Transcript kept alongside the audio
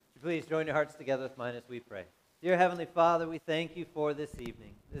Please join your hearts together with mine as we pray. Dear Heavenly Father, we thank you for this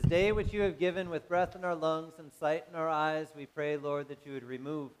evening. This day which you have given with breath in our lungs and sight in our eyes, we pray, Lord, that you would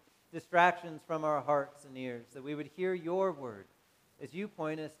remove distractions from our hearts and ears, that we would hear your word as you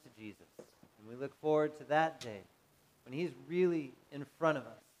point us to Jesus. And we look forward to that day when he's really in front of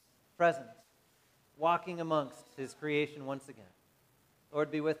us, present, walking amongst his creation once again. Lord,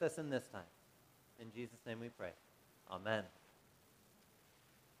 be with us in this time. In Jesus' name we pray. Amen.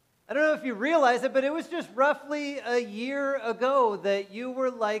 I don't know if you realize it, but it was just roughly a year ago that you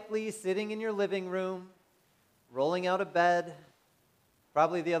were likely sitting in your living room, rolling out of bed,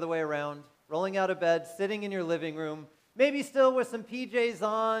 probably the other way around, rolling out of bed, sitting in your living room, maybe still with some PJs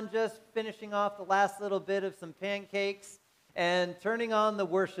on, just finishing off the last little bit of some pancakes, and turning on the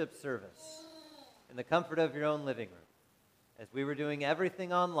worship service in the comfort of your own living room, as we were doing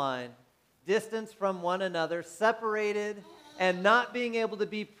everything online, distanced from one another, separated, and not being able to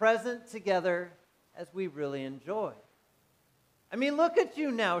be present together as we really enjoy. I mean, look at you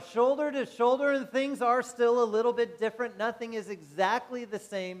now, shoulder to shoulder, and things are still a little bit different. Nothing is exactly the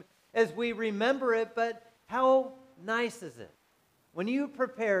same as we remember it, but how nice is it when you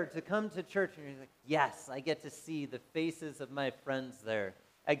prepare to come to church and you're like, yes, I get to see the faces of my friends there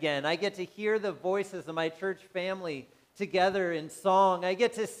again. I get to hear the voices of my church family together in song. I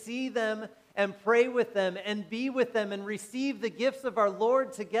get to see them and pray with them and be with them and receive the gifts of our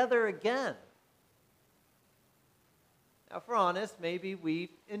Lord together again. Now, if we're honest, maybe we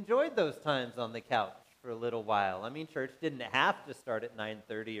enjoyed those times on the couch for a little while. I mean, church didn't have to start at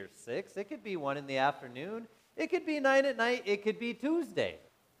 9:30 or 6. It could be 1 in the afternoon. It could be 9 at night. It could be Tuesday.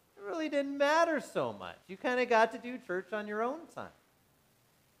 It really didn't matter so much. You kind of got to do church on your own time.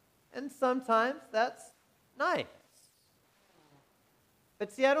 And sometimes that's nice.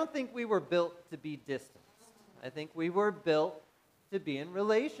 But see, I don't think we were built to be distanced. I think we were built to be in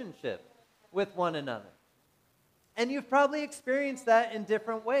relationship with one another. And you've probably experienced that in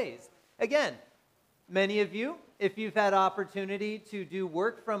different ways. Again, many of you, if you've had opportunity to do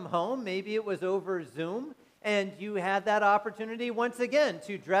work from home, maybe it was over Zoom, and you had that opportunity once again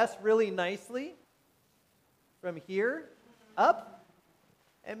to dress really nicely from here up.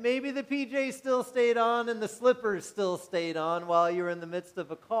 And maybe the PJs still stayed on and the slippers still stayed on while you were in the midst of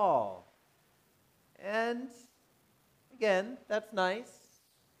a call. And again, that's nice.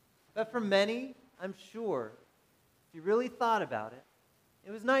 But for many, I'm sure, if you really thought about it, it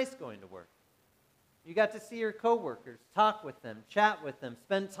was nice going to work. You got to see your coworkers, talk with them, chat with them,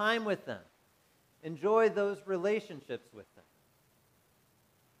 spend time with them, enjoy those relationships with them.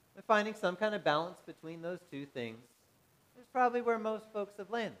 And finding some kind of balance between those two things is probably where most folks have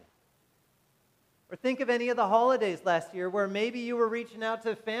landed. Or think of any of the holidays last year where maybe you were reaching out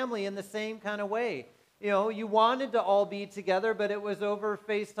to family in the same kind of way. You know, you wanted to all be together, but it was over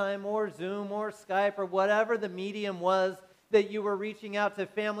FaceTime or Zoom or Skype or whatever the medium was that you were reaching out to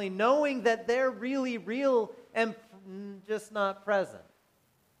family, knowing that they're really real and just not present.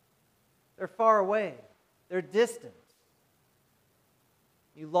 They're far away. They're distant.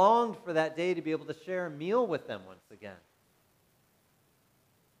 You longed for that day to be able to share a meal with them once again.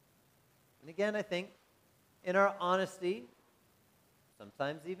 And again, I think in our honesty,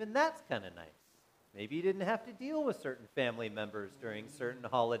 sometimes even that's kind of nice. Maybe you didn't have to deal with certain family members during certain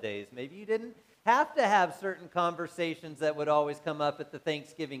holidays. Maybe you didn't have to have certain conversations that would always come up at the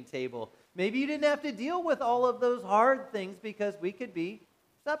Thanksgiving table. Maybe you didn't have to deal with all of those hard things because we could be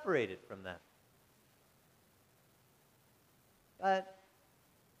separated from that. But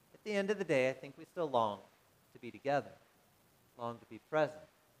at the end of the day, I think we still long to be together, long to be present.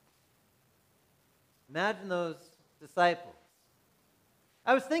 Imagine those disciples.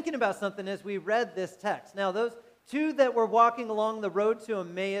 I was thinking about something as we read this text. Now, those two that were walking along the road to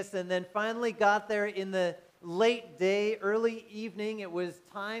Emmaus and then finally got there in the late day, early evening, it was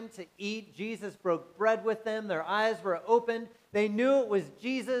time to eat. Jesus broke bread with them. Their eyes were opened. They knew it was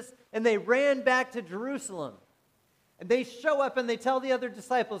Jesus, and they ran back to Jerusalem. And they show up and they tell the other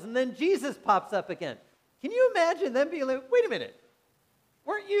disciples, and then Jesus pops up again. Can you imagine them being like, wait a minute,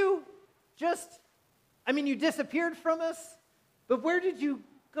 weren't you just... you disappeared from us, but where did you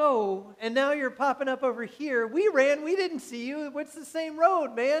go? And now you're popping up over here. We ran, we didn't see you. It's the same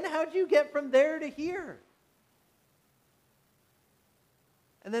road, man. How'd you get from there to here?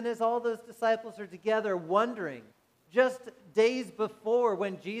 And then as all those disciples are together wondering, just days before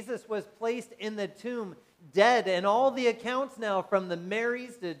when Jesus was placed in the tomb, dead, and all the accounts now from the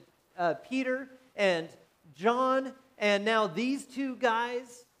Marys to Peter and John, and now these two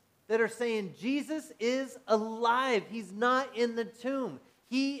guys that are saying Jesus is alive. He's not in the tomb.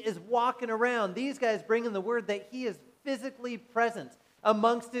 He is walking around. These guys bringing the word that he is physically present.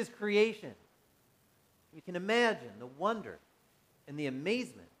 amongst his creation. You can imagine the wonder and the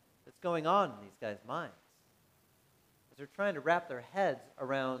amazement that's going on in these guys' minds as they're trying to wrap their heads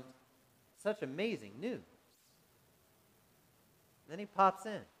around such amazing news. Then he pops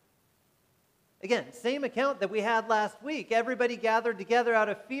in. Again, same account that we had last week. Everybody gathered together out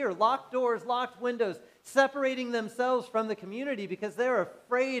of fear, locked doors, locked windows, separating themselves from the community because they're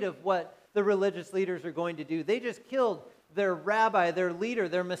afraid of what the religious leaders are going to do. They just killed their rabbi, their leader,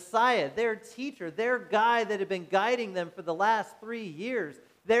 their Messiah, their teacher, their guy that had been guiding them for the last 3 years,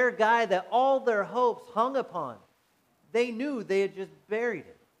 their guy that all their hopes hung upon. They knew they had just buried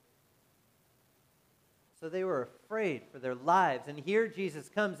it. So they were afraid for their lives. And here Jesus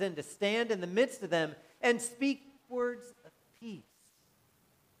comes in to stand in the midst of them and speak words of peace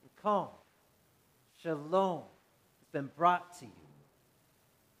and calm. Shalom has been brought to you.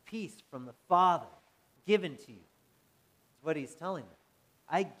 Peace from the Father given to you. That's what he's telling them.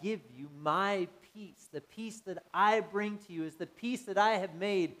 I give you my peace. The peace that I bring to you is the peace that I have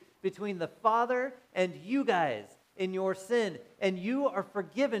made between the Father and you guys in your sin. And you are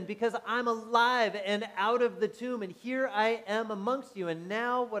forgiven because I'm alive and out of the tomb. And here I am amongst you. And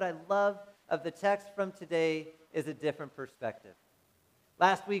now what I love of the text from today is a different perspective.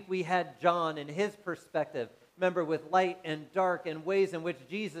 Last week we had John and his perspective. Remember, with light and dark and ways in which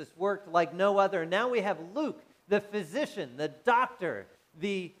Jesus worked like no other. Now we have Luke, the physician, the doctor,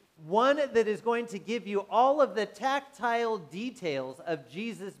 the one that is going to give you all of the tactile details of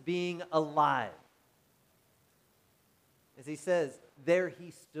Jesus being alive. As he says, there he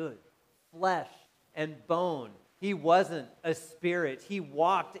stood, flesh and bone. He wasn't a spirit. He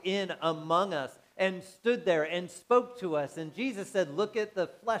walked in among us and stood there and spoke to us. And Jesus said, look at the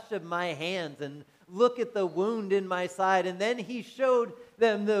flesh of my hands and look at the wound in my side. And then he showed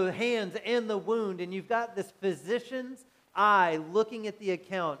them the hands and the wound. And you've got this physician's eye looking at the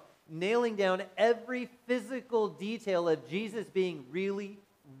account, nailing down every physical detail of Jesus being really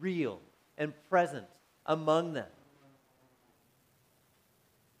real and present among them.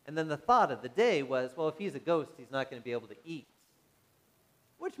 And then the thought of the day was, well, if he's a ghost, he's not going to be able to eat.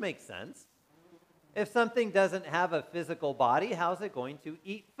 Which makes sense. If something doesn't have a physical body, how's it going to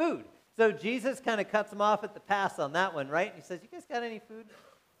eat food? So Jesus kind of cuts him off at the pass on that one, right? And he says, you guys got any food?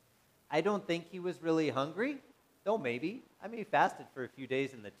 I don't think he was really hungry. Though maybe. I mean, he fasted for a few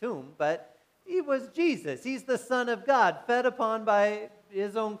days in the tomb, but he was Jesus. He's the Son of God, fed upon by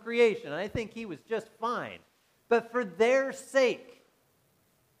his own creation. I think he was just fine. But for their sake,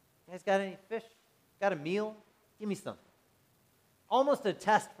 you guys got any fish? Got a meal? Give me something. Almost a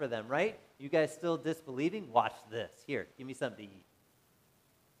test for them, right? You guys still disbelieving? Watch this. Here, give me something to eat.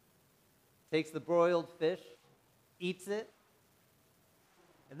 Takes the broiled fish, eats it,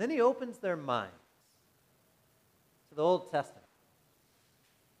 and then he opens their minds to the Old Testament,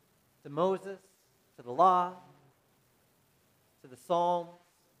 to Moses, to the law, to the Psalms,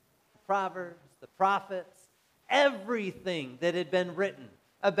 the Proverbs, the prophets, everything that had been written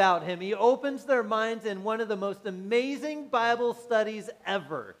about him. He opens their minds in one of the most amazing Bible studies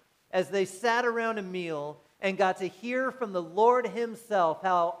ever as they sat around a meal and got to hear from the Lord himself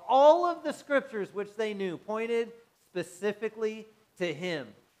how all of the scriptures which they knew pointed specifically to him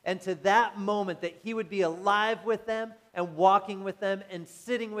and to that moment that he would be alive with them and walking with them and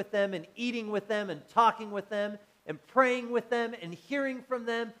sitting with them and eating with them and talking with them and praying with them and hearing from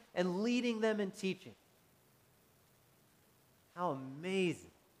them and leading them and teaching. How amazing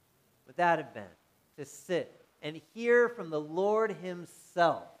would that have been to sit and hear from the Lord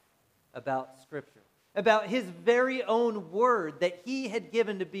himself about Scripture, about his very own word that he had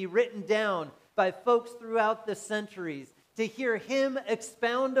given to be written down by folks throughout the centuries, to hear him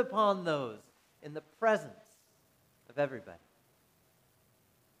expound upon those in the presence of everybody.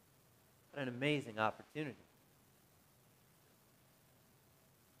 What an amazing opportunity.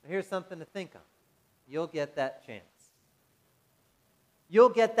 Here's something to think on. You'll get that chance. You'll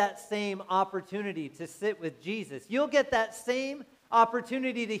get that same opportunity to sit with Jesus. You'll get that same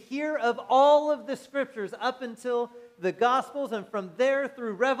opportunity to hear of all of the scriptures up until the Gospels and from there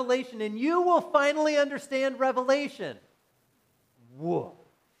through Revelation, and you will finally understand Revelation. Whoa.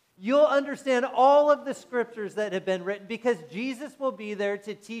 You'll understand all of the scriptures that have been written because Jesus will be there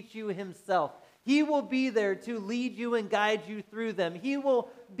to teach you himself. He will be there to lead you and guide you through them. He will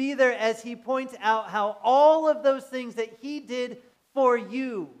be there as he points out how all of those things that he did for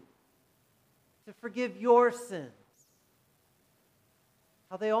you to forgive your sins,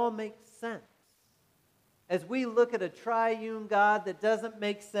 how they all make sense. As we look at a triune God that doesn't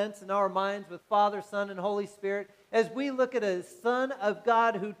make sense in our minds with Father, Son, and Holy Spirit, as we look at a Son of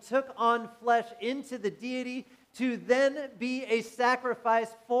God who took on flesh into the deity to then be a sacrifice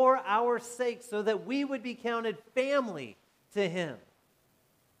for our sake so that we would be counted family to him.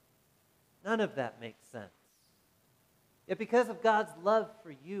 None of that makes sense. Yet because of God's love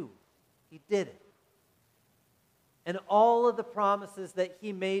for you, he did it. And all of the promises that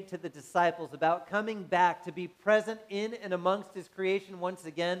he made to the disciples about coming back to be present in and amongst his creation once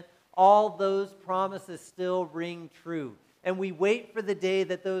again, all those promises still ring true. And we wait for the day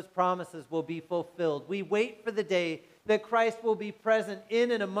that those promises will be fulfilled. We wait for the day that Christ will be present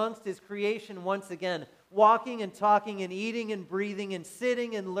in and amongst his creation once again, walking and talking and eating and breathing and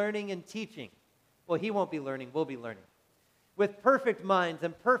sitting and learning and teaching. Well, he won't be learning, we'll be learning. With perfect minds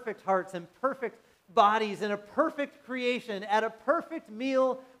and perfect hearts and perfect bodies in a perfect creation at a perfect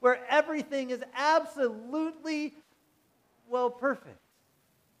meal where everything is absolutely, well, perfect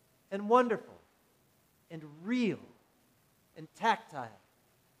and wonderful and real and tactile and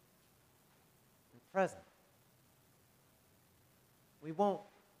present. We won't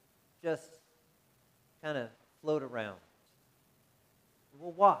just kind of float around.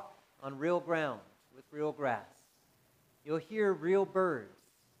 We'll walk on real ground with real grass. You'll hear real birds,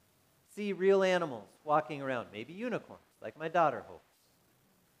 see real animals walking around, maybe unicorns, like my daughter hopes.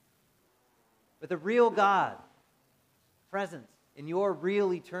 With a real God present in your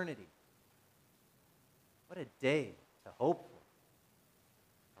real eternity. What a day to hope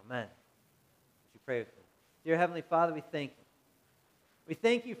for. Amen. Would you pray with me? Dear Heavenly Father, we thank you. We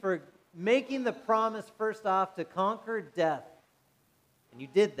thank you for making the promise first off to conquer death. And you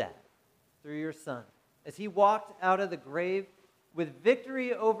did that through your Son. As he walked out of the grave with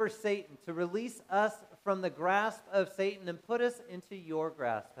victory over Satan to release us from the grasp of Satan and put us into your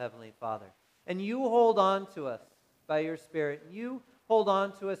grasp, Heavenly Father. And you hold on to us by your Spirit. And you hold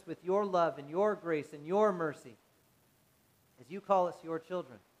on to us with your love and your grace and your mercy as you call us your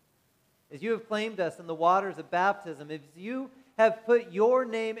children. As you have claimed us in the waters of baptism, as you have put your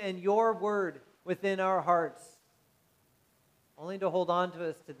name and your word within our hearts, only to hold on to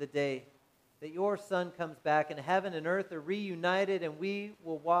us to the day that your Son comes back and heaven and earth are reunited and we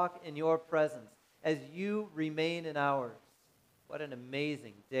will walk in your presence as you remain in ours. What an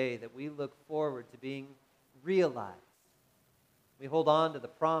amazing day that we look forward to being realized. We hold on to the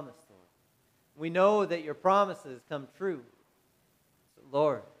promise, Lord. We know that your promises come true. So,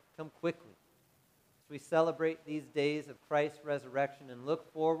 Lord, come quickly as we celebrate these days of Christ's resurrection and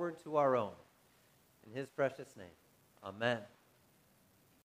look forward to our own. In his precious name, amen.